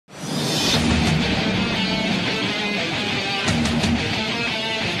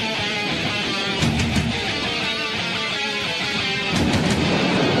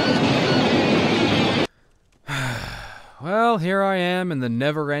Well, here I am in the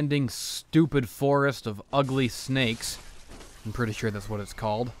never-ending stupid forest of ugly snakes. I'm pretty sure that's what it's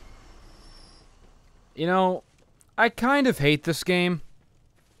called. You know, I kind of hate this game.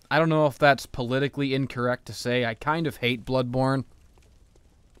 I don't know if that's politically incorrect to say. I kind of hate Bloodborne.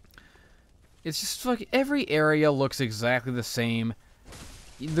 It's just like every area looks exactly the same.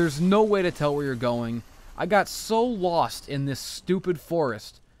 There's no way to tell where you're going. I got so lost in this stupid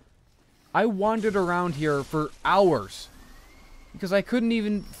forest. I wandered around here for hours because I couldn't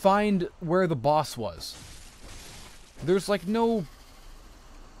even find where the boss was. There's like no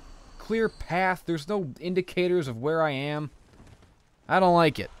clear path. There's no indicators of where I am. I don't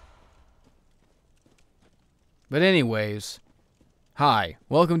like it. But anyways, hi.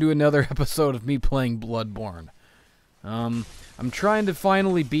 Welcome to another episode of me playing Bloodborne. I'm trying to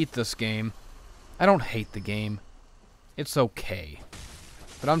finally beat this game. I don't hate the game. It's okay.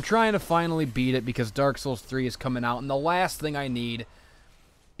 But I'm trying to finally beat it because Dark Souls 3 is coming out, and the last thing I need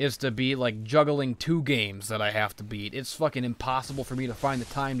is to be, like, juggling 2 games that I have to beat. It's fucking impossible for me to find the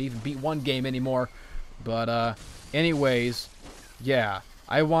time to even beat 1 game anymore. But, anyways, yeah.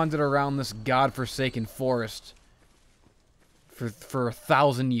 I wandered around this godforsaken forest for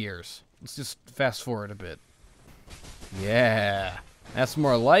 1,000 years. Let's just fast forward a bit. Yeah. That's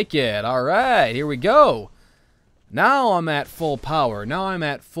more like it. Alright, here we go. Now I'm at full power. Now I'm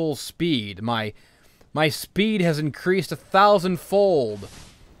at full speed. My speed has increased 1,000-fold.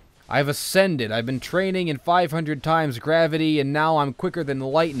 I've ascended. I've been training in 500 times gravity, and now I'm quicker than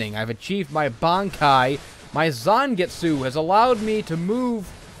lightning. I've achieved my Bankai. My Zangetsu has allowed me to move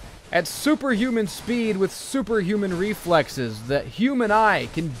at superhuman speed with superhuman reflexes. The human eye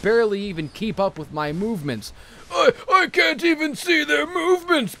can barely even keep up with my movements. I can't even see their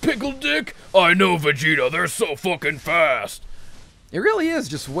movements, Pickle Dick! I know, Vegeta, they're so fucking fast! It really is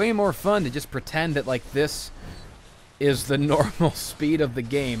just way more fun to just pretend that, like, this is the normal speed of the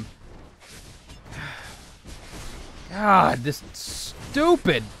game. God, this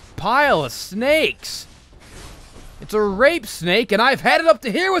stupid pile of snakes! It's a rape snake, and I've had it up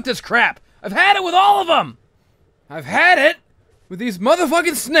to here with this crap! I've had it with all of them! I've had it with these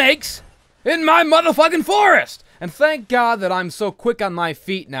motherfucking snakes in my motherfucking forest! And thank God that I'm so quick on my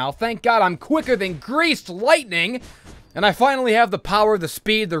feet now. Thank God I'm quicker than greased lightning. And I finally have the power, the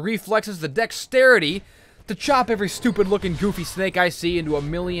speed, the reflexes, the dexterity to chop every stupid-looking goofy snake I see into a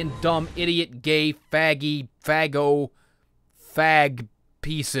million dumb, idiot, gay, faggy, fag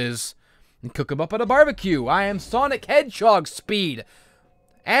pieces and cook them up at a barbecue. I am Sonic Hedgehog speed.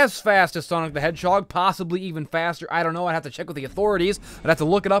 As fast as Sonic the Hedgehog, possibly even faster. I don't know, I'd have to check with the authorities. I'd have to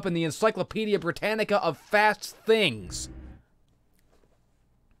look it up in the Encyclopedia Britannica of fast things.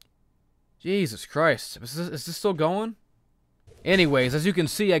 Jesus Christ. Is this still going? Anyways, as you can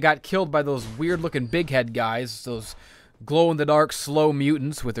see, I got killed by those weird-looking big head guys. Those glow-in-the-dark slow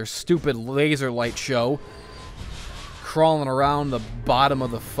mutants with their stupid laser light show. Crawling around the bottom of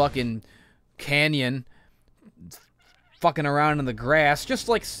the fucking canyon. Fucking around in the grass, just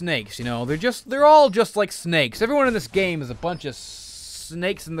like snakes, you know. They're all just like snakes. Everyone in this game is a bunch of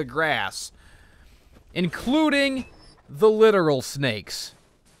snakes in the grass. Including the literal snakes.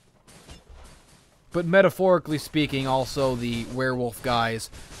 But metaphorically speaking, also the werewolf guys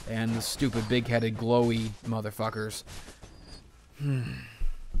and the stupid big-headed glowy motherfuckers.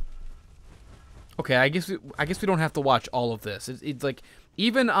 Okay, I guess we don't have to watch all of this. It's like,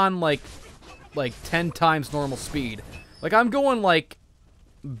 even on like 10 times normal speed. Like, I'm going, like,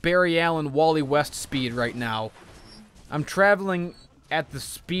 Barry Allen, Wally West speed right now. I'm traveling at the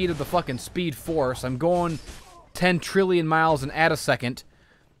speed of the fucking Speed Force. I'm going 10 trillion miles a second.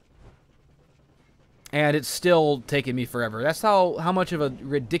 And it's still taking me forever. That's how much of a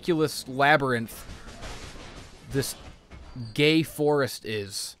ridiculous labyrinth this gay forest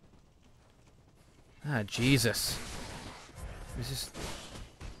is. Ah, Jesus.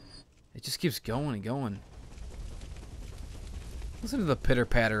 It just keeps going and going. Listen to the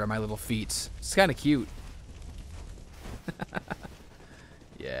pitter-patter of my little feet. It's kind of cute.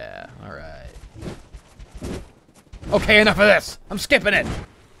 Yeah, alright. Okay, enough of this! I'm skipping it!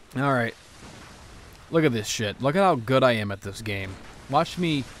 Alright. Look at this shit. Look at how good I am at this game. Watch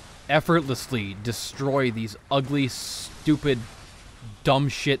me effortlessly destroy these ugly, stupid, dumb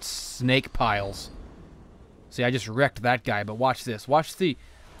shit snake piles. See, I just wrecked that guy, but watch this. Watch the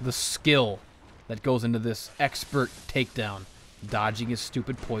skill that goes into this expert takedown. Dodging his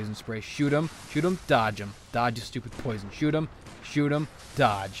stupid poison spray. Shoot him, dodge him. Dodge his stupid poison. Shoot him,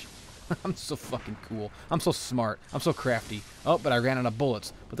 dodge. I'm so fucking cool. I'm so smart. I'm so crafty. Oh, but I ran out of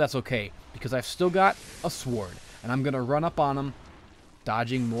bullets. But that's okay, because I've still got a sword. And I'm going to run up on him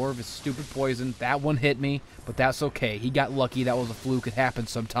Dodging more of his stupid poison. That one hit me, but that's okay. He got lucky. That was a fluke. It happens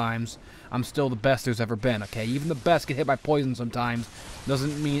sometimes. I'm still the best there's ever been, okay? Even the best get hit by poison sometimes.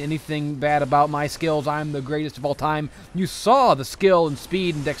 Doesn't mean anything bad about my skills. I'm the greatest of all time. You saw the skill and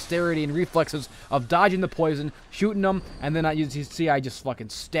speed and dexterity and reflexes of dodging the poison, shooting them, and then you see I just fucking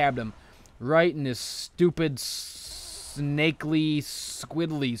stabbed him right in his stupid, snakely,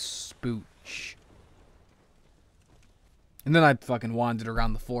 squiddly spooch. And then I fucking wandered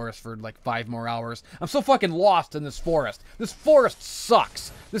around the forest for like 5 more hours. I'm so fucking lost in this forest. This forest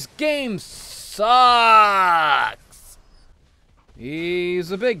sucks. This game sucks. He's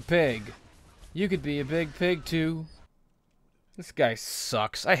a big pig. You could be a big pig too. This guy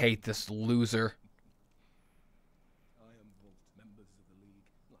sucks. I hate this loser.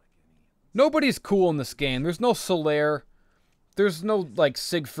 Nobody's cool in this game. There's no Solaire. There's no, like,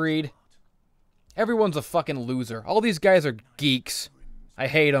 Siegfried. Everyone's a fucking loser. All these guys are geeks. I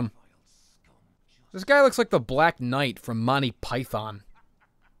hate them. This guy looks like the Black Knight from Monty Python.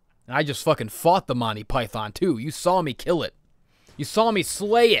 And I just fucking fought the Monty Python, too. You saw me kill it. You saw me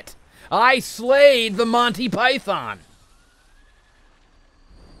slay it. I slayed the Monty Python.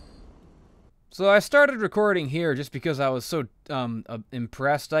 So I started recording here just because I was so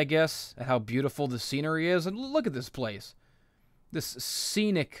impressed, I guess, at how beautiful the scenery is. And look at this place. This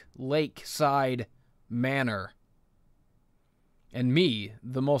scenic lakeside manor. And me,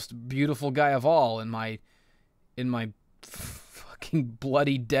 the most beautiful guy of all in my fucking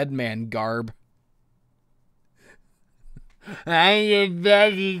bloody dead man garb. I'm a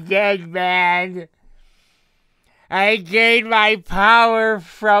bloody dead man. I gained my power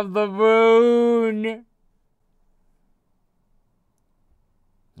from the moon.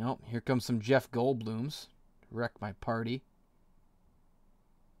 Oh, here comes some Jeff Goldblums. Wreck my party.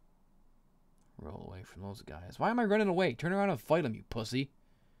 Roll away from those guys. Why am I running away? Turn around and fight them, you pussy.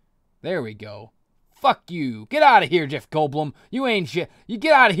 There we go. Fuck you. Get out of here, Jeff Goldblum. You ain't shit. You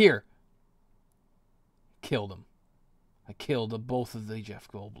get out of here. Killed him. I killed both of the Jeff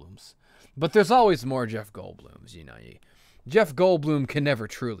Goldblums. But there's always more Jeff Goldblums, you know. Jeff Goldblum can never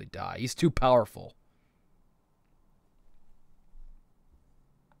truly die. He's too powerful.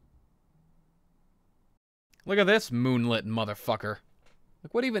 Look at this moonlit motherfucker.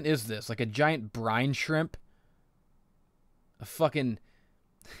 Like, what even is this? Like a giant brine shrimp? A fucking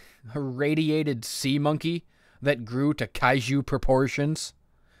irradiated sea monkey that grew to kaiju proportions?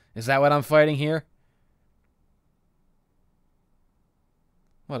 Is that what I'm fighting here?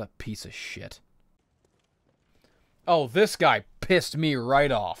 What a piece of shit. Oh, this guy pissed me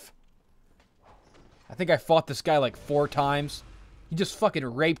right off. I think I fought this guy like 4 times. He just fucking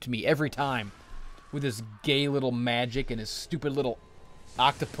raped me every time. With his gay little magic and his stupid little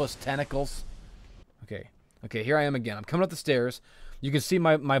octopus tentacles. Okay, here I am again. I'm coming up the stairs. You can see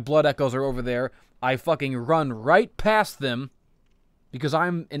my blood echoes are over there. I fucking run right past them because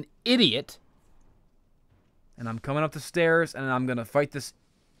I'm an idiot. And I'm coming up the stairs and I'm gonna fight this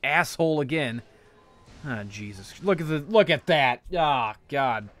asshole again. Ah, Jesus. Look at that. Ah,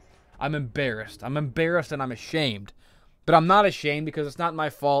 God. I'm embarrassed. I'm embarrassed and I'm ashamed. But I'm not ashamed because it's not my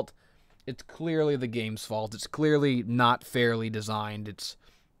fault. It's clearly the game's fault. It's clearly not fairly designed. It's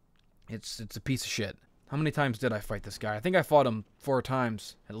a piece of shit. How many times did I fight this guy? I think I fought him 4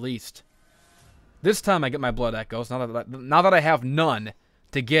 times, at least. This time I get my blood echoes. Now that I have none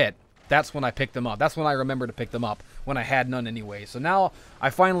to get, that's when I pick them up. That's when I remember to pick them up, when I had none anyway. So now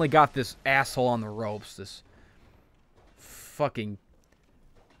I finally got this asshole on the ropes. This fucking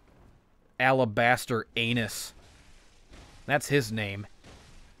alabaster anus. That's his name.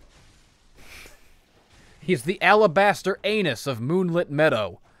 He's the Alabaster Anus of Moonlit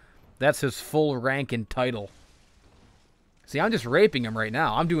Meadow. That's his full rank and title. See, I'm just raping him right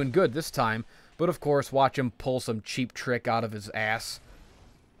now. I'm doing good this time. But of course, watch him pull some cheap trick out of his ass.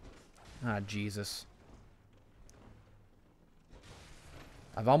 Ah, Jesus.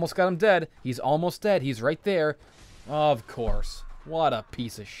 I've almost got him dead. He's almost dead. He's right there. Of course. What a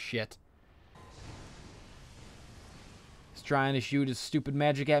piece of shit. Trying to shoot his stupid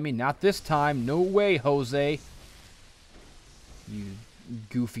magic at me. Not this time. No way, Jose. You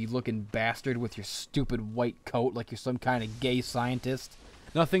goofy looking bastard with your stupid white coat like you're some kind of gay scientist.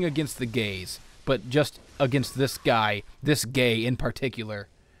 Nothing against the gays, but just against this guy, this gay in particular.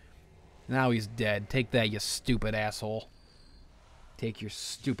 Now he's dead. Take that, you stupid asshole. Take your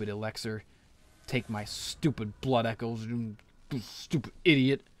stupid elixir. Take my stupid blood echoes, you stupid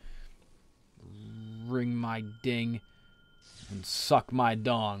idiot. Ring my ding. And suck my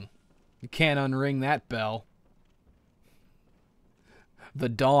dong. You can't unring that bell. The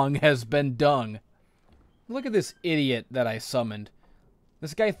dong has been dung. Look at this idiot that I summoned.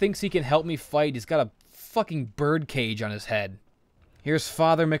 This guy thinks he can help me fight. He's got a fucking bird cage on his head. Here's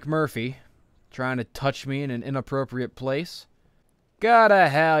Father McMurphy, trying to touch me in an inappropriate place. Go to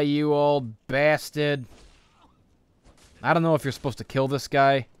hell, you old bastard. I don't know if you're supposed to kill this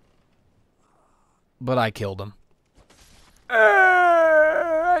guy, but I killed him.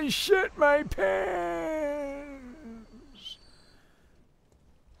 I shit my pants.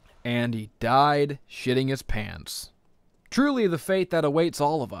 And he died shitting his pants. Truly the fate that awaits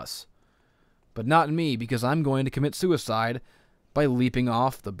all of us. But not me, because I'm going to commit suicide by leaping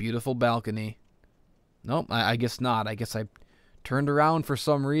off the beautiful balcony. Nope, I guess not. I guess I turned around for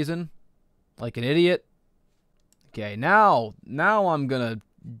some reason, like an idiot. Okay, now I'm gonna...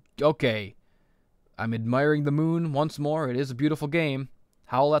 Okay, I'm admiring the moon once more. It is a beautiful game.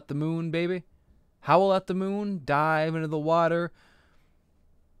 Howl at the moon, baby. Howl at the moon, dive into the water.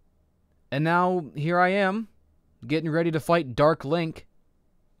 And now, here I am, getting ready to fight Dark Link.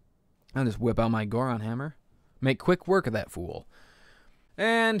 I'll just whip out my Goron hammer. Make quick work of that fool.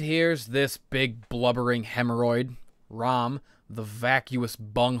 And here's this big blubbering hemorrhoid, Rom, the vacuous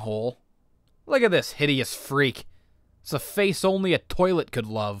bunghole. Look at this hideous freak. It's a face only a toilet could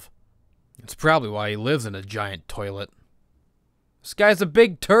love. It's probably why he lives in a giant toilet. This guy's a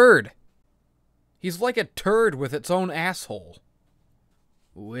big turd. He's like a turd with its own asshole.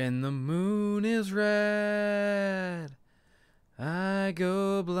 When the moon is red, I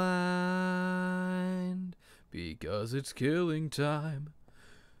go blind because it's killing time.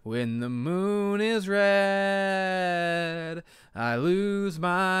 When the moon is red, I lose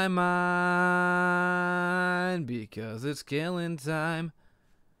my mind because it's killing time.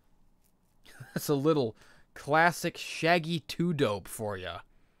 That's a little classic Shaggy 2 dope for ya.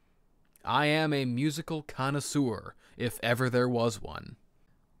 I am a musical connoisseur, if ever there was one.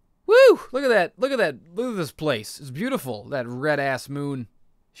 Woo! Look at that. Look at that. Look at this place. It's beautiful. That red-ass moon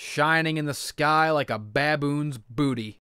shining in the sky like a baboon's booty.